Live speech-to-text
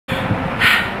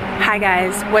Hi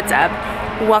guys, what's up?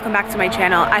 Welcome back to my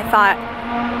channel. I thought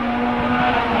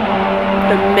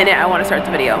the minute I want to start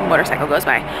the video, motorcycle goes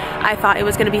by. I thought it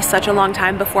was going to be such a long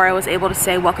time before I was able to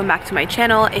say welcome back to my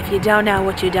channel. If you don't know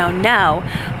what you don't know,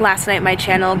 last night my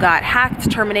channel got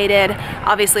hacked, terminated.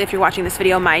 Obviously, if you're watching this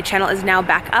video, my channel is now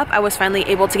back up. I was finally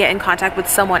able to get in contact with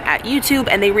someone at YouTube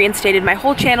and they reinstated my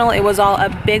whole channel. It was all a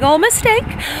big old mistake,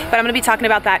 but I'm going to be talking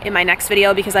about that in my next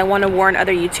video because I want to warn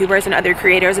other YouTubers and other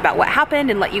creators about what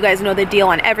happened and let you guys know the deal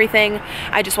on everything.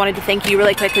 I just wanted to thank you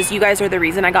really quick because you guys are the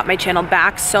reason I got my channel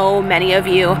back. So many of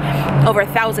you, over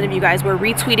 1,000 of you guys, were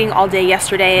retweeting all day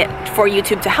yesterday for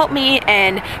YouTube to help me,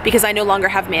 and because I no longer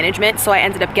have management, so I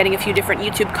ended up getting a few different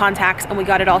YouTube contacts and we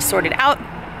got it all sorted out.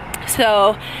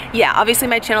 So yeah, obviously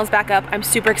my channel's back up. I'm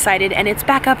super excited and it's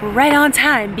back up right on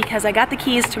time because I got the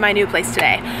keys to my new place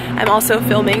today. I'm also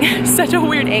filming such a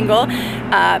weird angle.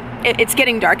 It's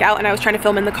getting dark out and I was trying to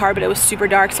film in the car, but it was super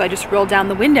dark, so I just rolled down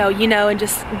the window, you know, and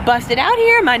just busted out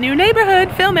here, my new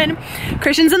neighborhood, filming.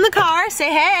 Christian's in the car.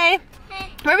 Say hey. Hey.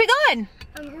 Where are we going?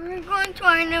 We're going to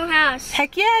our new house.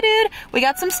 Heck yeah, dude. We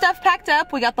got some stuff packed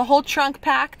up. We got the whole trunk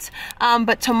packed.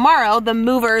 But tomorrow, the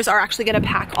movers are actually gonna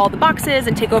pack all the boxes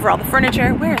and take over all the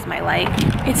furniture. Where's my light?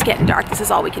 It's getting dark. This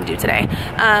is all we can do today.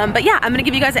 But yeah, I'm gonna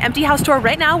give you guys an empty house tour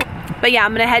right now. But yeah,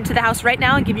 I'm gonna head to the house right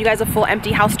now and give you guys a full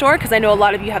empty house tour because I know a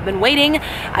lot of you have been waiting.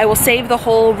 I will save the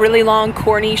whole really long,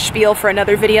 corny spiel for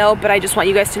another video, but I just want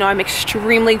you guys to know I'm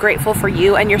extremely grateful for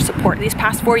you and your support these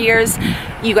past 4 years.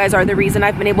 You guys are the reason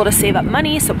I've been able to save up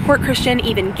money, support Christian,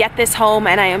 even get this home,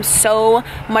 and I am so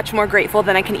much more grateful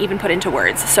than I can even put into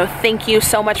words. So thank you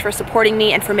so much for supporting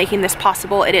me and for making this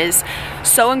possible. It is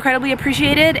so incredibly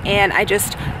appreciated, and I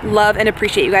just love and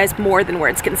appreciate you guys more than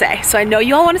words can say. So I know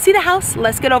you all want to see the house.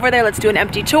 Let's get over there. Let's do an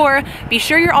empty tour. Be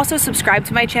sure you're also subscribed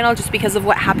to my channel just because of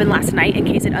what happened last night in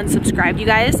case it unsubscribed you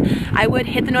guys. I would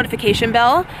hit the notification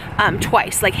bell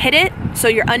twice, like hit it so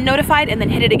you're unnotified and then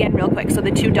hit it again real quick so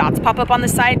the 2 dots pop up on the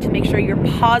side to make sure you're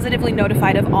positively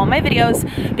notified of all my videos,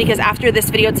 because after this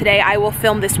video today I will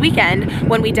film this weekend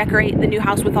when we decorate the new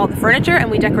house with all the furniture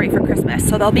and we decorate for Christmas.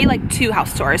 So there'll be like 2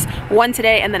 house tours, one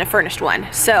today and then a furnished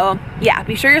one. So yeah,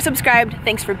 be sure you're subscribed.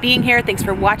 Thanks for being here. Thanks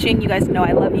for watching. You guys know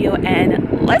I love you,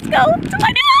 and let's go to my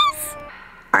new house.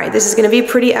 All right, this is gonna be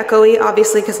pretty echoey,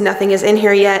 obviously, because nothing is in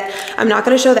here yet. I'm not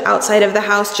gonna show the outside of the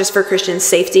house just for Christian's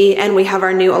safety, and we have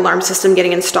our new alarm system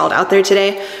getting installed out there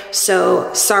today.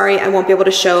 So sorry, I won't be able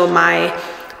to show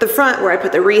the front where I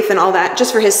put the wreath and all that,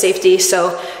 just for his safety.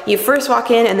 So you first walk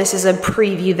in and this is a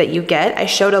preview that you get. I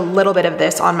showed a little bit of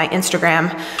this on my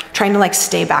Instagram, trying to like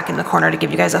stay back in the corner to give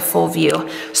you guys a full view.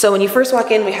 So when you first walk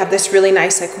in, we have this really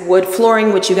nice like wood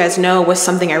flooring, which you guys know was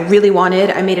something I really wanted.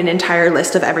 I made an entire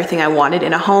list of everything I wanted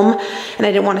in a home, and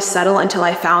I didn't want to settle until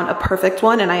I found a perfect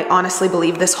one, and I honestly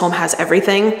believe this home has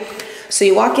everything. So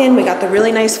you walk in, we got the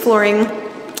really nice flooring.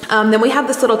 Then we have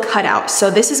this little cutout.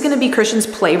 So this is gonna be Christian's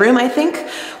playroom, I think.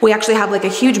 We actually have like a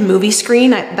huge movie screen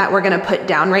that we're gonna put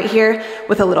down right here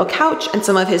with a little couch and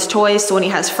some of his toys. So when he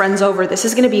has friends over, this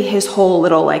is gonna be his whole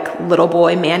little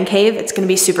boy man cave. It's gonna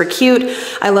be super cute.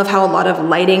 I love how a lot of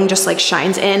lighting just like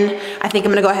shines in. I think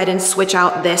I'm gonna go ahead and switch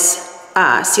out this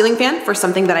ceiling fan for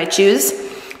something that I choose.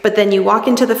 But then you walk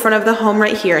into the front of the home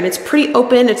right here, and it's pretty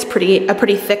open. It's a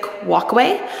pretty thick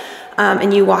walkway.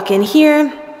 And you walk in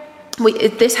here.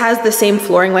 This has the same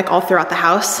flooring like all throughout the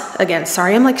house. Again,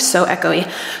 sorry, I'm like so echoey.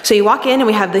 So you walk in and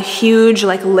we have the huge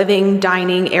like living,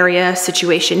 dining area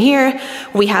situation here.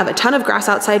 We have a ton of grass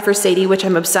outside for Sadie, which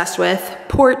I'm obsessed with.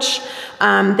 Porch.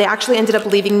 They actually ended up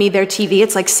leaving me their TV.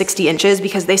 It's like 60 inches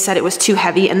because they said it was too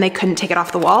heavy and they couldn't take it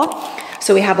off the wall.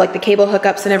 So we have like the cable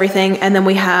hookups and everything. And then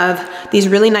we have these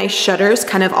really nice shutters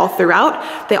kind of all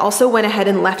throughout. They also went ahead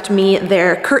and left me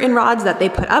their curtain rods that they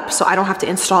put up, so I don't have to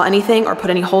install anything or put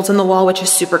any holes in the wall, which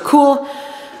is super cool.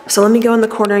 So let me go in the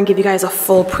corner and give you guys a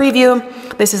full preview.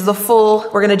 This is the full,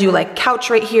 we're gonna do like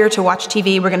couch right here to watch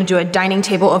TV. We're gonna do a dining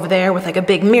table over there with like a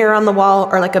big mirror on the wall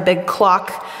or like a big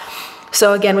clock.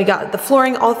 So again, we got the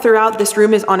flooring all throughout. This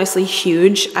room is honestly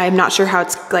huge. I'm not sure how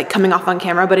it's like coming off on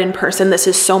camera, but in person, this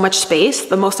is so much space,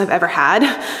 the most I've ever had.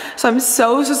 So I'm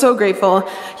so grateful.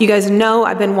 You guys know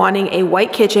I've been wanting a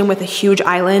white kitchen with a huge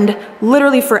island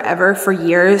literally forever, for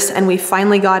years, and we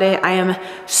finally got it. I am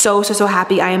so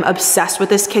happy. I am obsessed with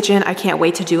this kitchen. I can't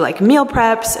wait to do like meal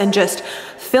preps and just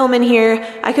film in here.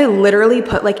 I could literally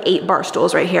put like 8 bar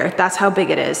stools right here. That's how big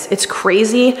it is. It's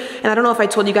crazy. And I don't know if I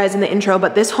told you guys in the intro,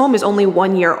 but this home is only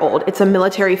 1 year old. It's a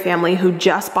military family who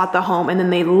just bought the home, and then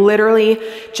they literally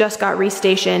just got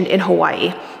restationed in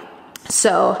Hawaii.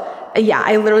 So yeah,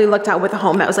 I literally looked out with a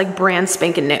home that was like brand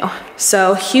spanking new.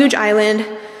 So huge island.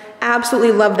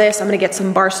 Absolutely love this. I'm gonna get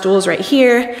some bar stools right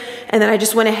here. And then I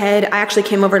just went ahead, I actually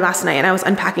came over last night and I was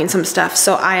unpacking some stuff.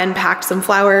 So I unpacked some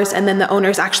flowers and then the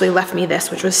owners actually left me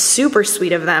this, which was super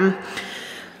sweet of them.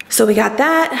 So we got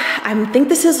that. I think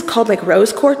this is called like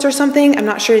rose quartz or something. I'm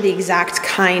not sure the exact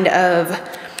kind of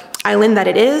island that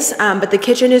it is, but the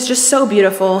kitchen is just so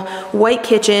beautiful. White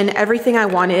kitchen, everything I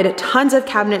wanted, tons of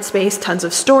cabinet space, tons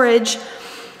of storage,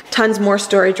 tons more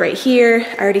storage right here.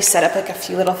 I already set up like a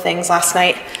few little things last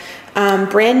night.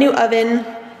 Brand new oven,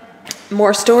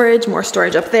 more storage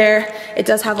up there. It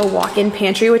does have a walk-in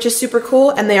pantry, which is super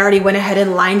cool, and they already went ahead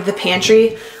and lined the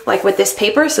pantry like with this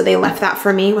paper, so they left that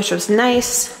for me, which was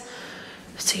nice.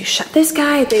 So you shut this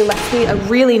guy. They left me a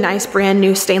really nice brand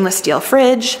new stainless steel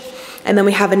fridge. And then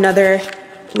we have another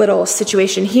little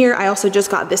situation here. I also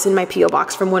just got this in my P.O.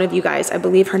 box from one of you guys. I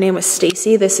believe her name was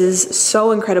Stacy. This is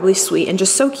so incredibly sweet and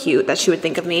just so cute that she would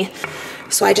think of me.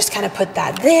 So I just kind of put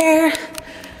that there.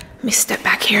 Let me step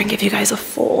back here and give you guys a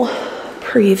full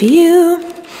preview.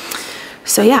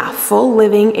 So yeah, full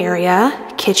living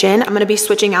area, kitchen. I'm gonna be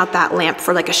switching out that lamp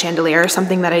for like a chandelier or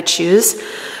something that I choose.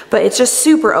 But it's just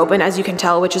super open, as you can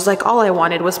tell, which is like all I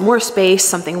wanted was more space,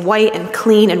 something white and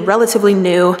clean and relatively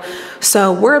new.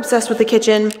 So we're obsessed with the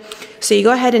kitchen. So you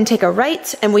go ahead and take a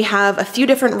right, and we have a few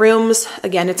different rooms.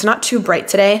 Again, it's not too bright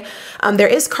today. There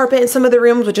is carpet in some of the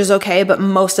rooms, which is okay, but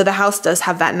most of the house does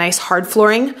have that nice hard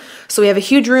flooring. So we have a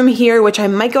huge room here, which I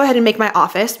might go ahead and make my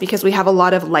office because we have a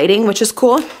lot of lighting, which is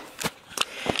cool.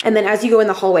 And then as you go in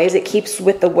the hallways, it keeps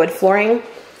with the wood flooring.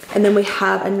 And then we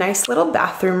have a nice little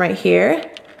bathroom right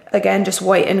here. Again, just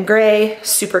white and gray,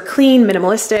 super clean,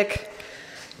 minimalistic.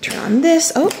 Turn on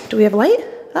this. Oh, do we have light?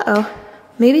 Uh-oh,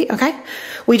 maybe, okay.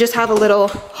 We just have a little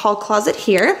hall closet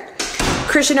here.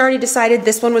 Christian already decided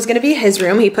this one was gonna be his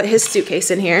room. He put his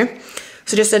suitcase in here.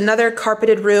 So just another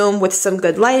carpeted room with some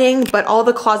good lighting, but all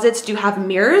the closets do have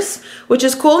mirrors, which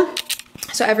is cool.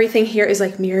 So everything here is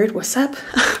like mirrored. What's up?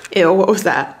 Ew, what was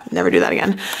that? Never do that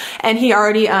again. And he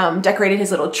already decorated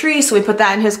his little tree, so we put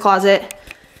that in his closet.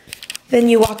 Then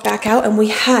you walk back out and we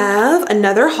have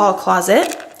another hall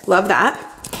closet. Love that.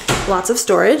 Lots of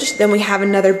storage. Then we have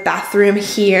another bathroom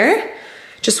here.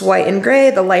 Just white and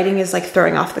gray. The lighting is like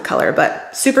throwing off the color,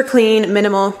 but super clean,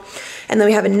 minimal. And then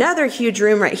we have another huge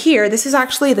room right here. This is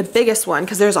actually the biggest one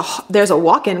because there's a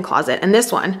walk-in closet in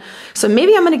this one. So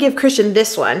maybe I'm gonna give Christian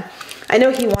this one. I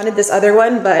know he wanted this other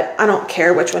one, but I don't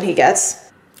care which one he gets.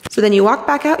 So then you walk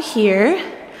back out here,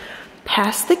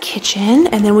 past the kitchen,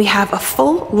 and then we have a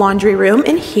full laundry room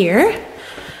in here.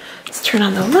 Let's turn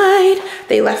on the light.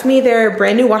 They left me their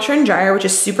brand new washer and dryer, which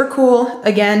is super cool.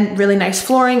 Again, really nice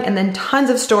flooring, and then tons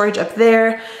of storage up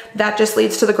there. That just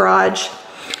leads to the garage.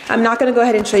 I'm not gonna go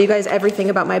ahead and show you guys everything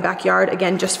about my backyard,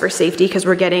 again, just for safety, because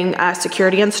we're getting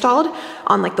security installed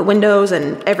on like the windows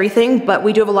and everything, but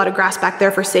we do have a lot of grass back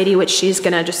there for Sadie, which she's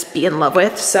gonna just be in love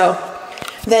with. So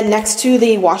then next to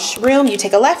the washroom, you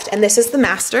take a left, and this is the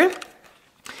master.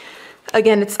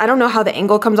 Again, I don't know how the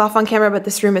angle comes off on camera, but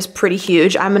this room is pretty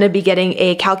huge. I'm gonna be getting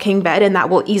a Cal King bed, and that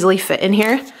will easily fit in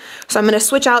here. So I'm gonna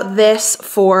switch out this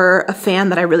for a fan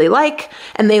that I really like,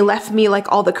 and they left me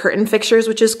like all the curtain fixtures,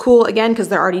 which is cool, again, because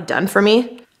they're already done for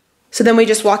me. So then we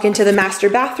just walk into the master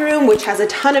bathroom, which has a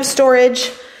ton of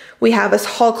storage. We have a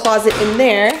hall closet in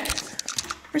there.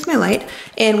 Where's my light?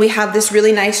 And we have this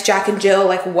really nice Jack and Jill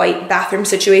like white bathroom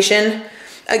situation.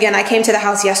 Again, I came to the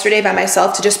house yesterday by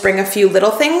myself to just bring a few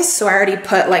little things. So I already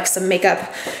put like some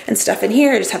makeup and stuff in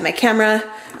here. I just have my camera.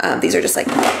 These are just like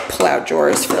pull-out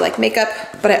drawers for like makeup.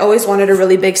 But I always wanted a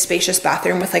really big spacious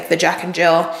bathroom with like the Jack and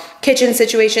Jill kitchen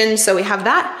situation. So we have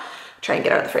that. Try and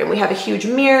get out of the frame. We have a huge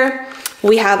mirror.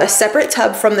 We have a separate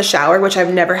tub from the shower, which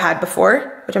I've never had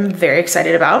before, which I'm very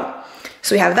excited about.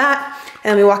 So we have that.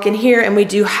 And we walk in here and we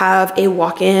do have a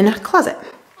walk-in closet.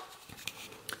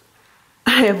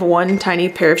 I have one tiny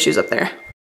pair of shoes up there.